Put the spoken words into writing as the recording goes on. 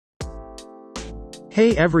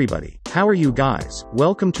Hey everybody, how are you guys?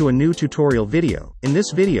 Welcome to a new tutorial video. In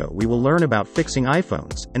this video we will learn about fixing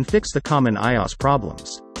iPhones, and fix the common iOS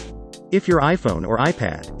problems. If your iPhone or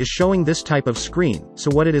iPad is showing this type of screen, so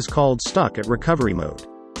what it is called stuck at recovery mode.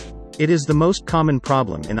 It is the most common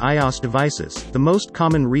problem in iOS devices. The most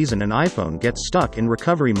common reason an iPhone gets stuck in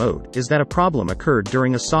recovery mode is that a problem occurred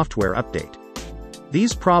during a software update.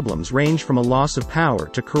 These problems range from a loss of power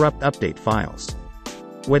to corrupt update files.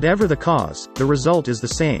 Whatever the cause, the result is the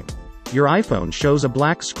same. Your iPhone shows a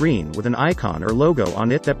black screen with an icon or logo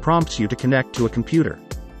on it that prompts you to connect to a computer.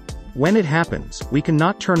 When it happens, we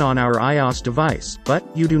cannot turn on our iOS device, but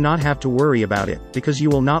you do not have to worry about it, because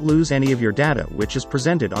you will not lose any of your data which is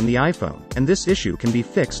presented on the iPhone, and this issue can be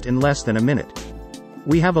fixed in less than a minute.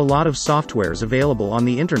 We have a lot of softwares available on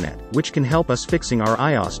the internet, which can help us fixing our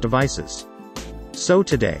iOS devices. So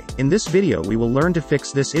today, in this video we will learn to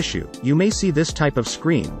fix this issue. You may see this type of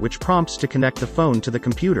screen which prompts to connect the phone to the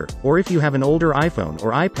computer, or if you have an older iPhone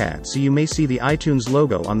or iPad, so you may see the iTunes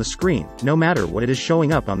logo on the screen, no matter what it is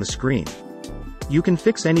showing up on the screen. You can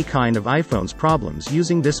fix any kind of iPhone's problems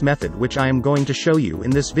using this method which I am going to show you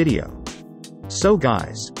in this video. So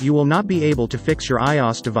guys, you will not be able to fix your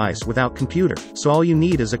iOS device without computer, so all you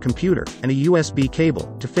need is a computer, and a USB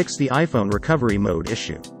cable, to fix the iPhone recovery mode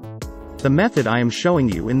issue. The method I am showing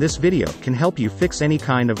you in this video can help you fix any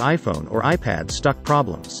kind of iPhone or iPad stuck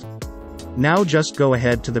problems. Now just go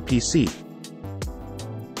ahead to the PC.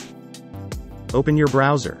 Open your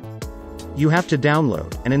browser. You have to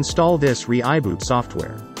download and install this iBoot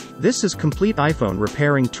software. This is complete iPhone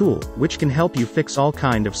repairing tool, which can help you fix all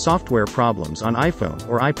kind of software problems on iPhone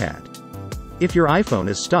or iPad. If your iPhone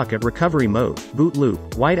is stuck at recovery mode, boot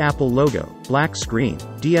loop, white Apple logo, black screen,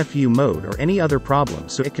 DFU mode or any other problem,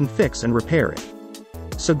 so it can fix and repair it.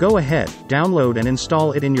 So go ahead, download and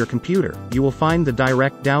install it in your computer. You will find the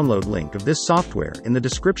direct download link of this software in the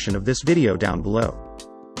description of this video down below.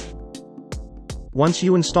 Once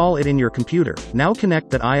you install it in your computer, now connect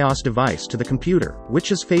that iOS device to the computer,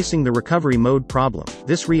 which is facing the recovery mode problem.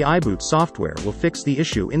 This iBoot software will fix the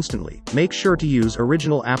issue instantly. Make sure to use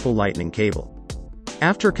original Apple Lightning cable.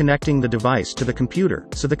 After connecting the device to the computer,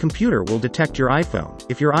 so the computer will detect your iPhone.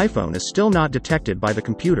 If your iPhone is still not detected by the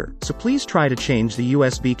computer, so please try to change the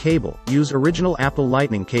USB cable. Use original Apple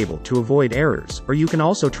Lightning cable to avoid errors, or you can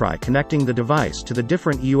also try connecting the device to the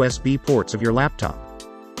different USB ports of your laptop.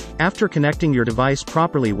 After connecting your device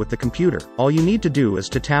properly with the computer, all you need to do is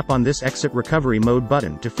to tap on this exit recovery mode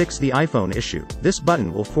button to fix the iPhone issue. This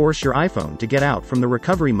button will force your iPhone to get out from the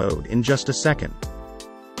recovery mode in just a second.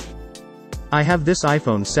 I have this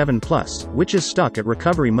iPhone 7 Plus, which is stuck at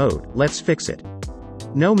recovery mode. Let's fix it.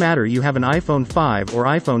 No matter you have an iPhone 5 or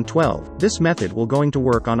iPhone 12, this method will going to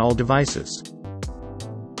work on all devices.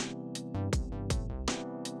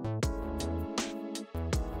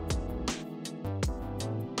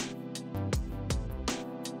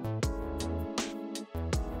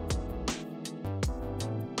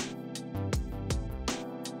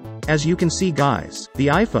 As you can see guys, the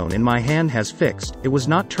iPhone in my hand has fixed. It was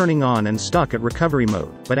not turning on and stuck at recovery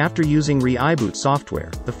mode, but after using iBoot software,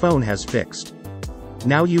 the phone has fixed.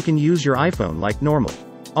 Now you can use your iPhone like normal.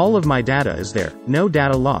 All of my data is there, no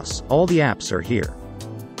data loss, all the apps are here.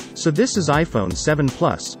 So this is iPhone 7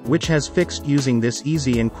 Plus, which has fixed using this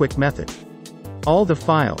easy and quick method. All the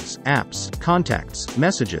files, apps, contacts,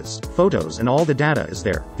 messages, photos and all the data is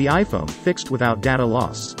there. The iPhone fixed without data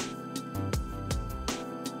loss.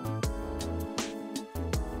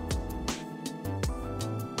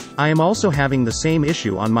 I am also having the same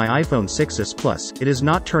issue on my iPhone 6s Plus. It is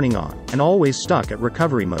not turning on, and always stuck at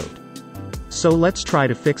recovery mode. So let's try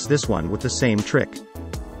to fix this one with the same trick.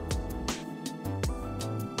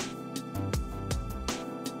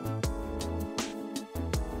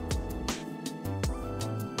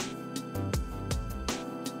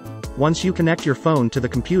 Once you connect your phone to the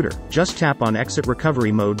computer, just tap on exit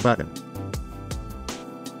recovery mode button.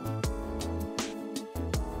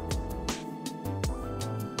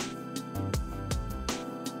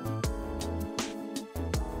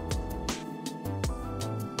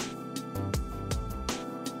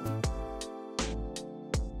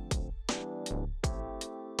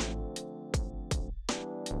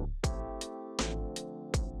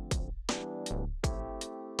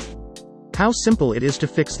 How simple it is to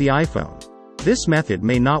fix the iPhone. This method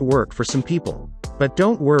may not work for some people. But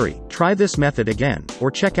don't worry, try this method again, or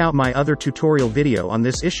check out my other tutorial video on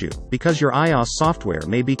this issue, because your iOS software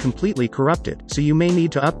may be completely corrupted, so you may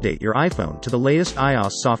need to update your iPhone to the latest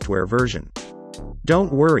iOS software version.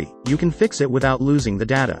 Don't worry, you can fix it without losing the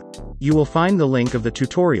data. You will find the link of the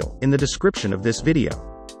tutorial in the description of this video.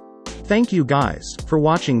 Thank you guys for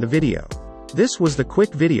watching the video. This was the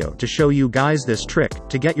quick video to show you guys this trick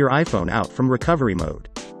to get your iPhone out from recovery mode.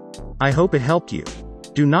 I hope it helped you.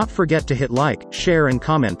 Do not forget to hit like, share and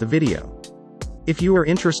comment the video. If you are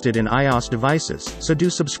interested in iOS devices, so do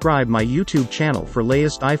subscribe my YouTube channel for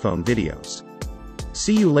latest iPhone videos.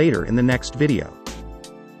 See you later in the next video.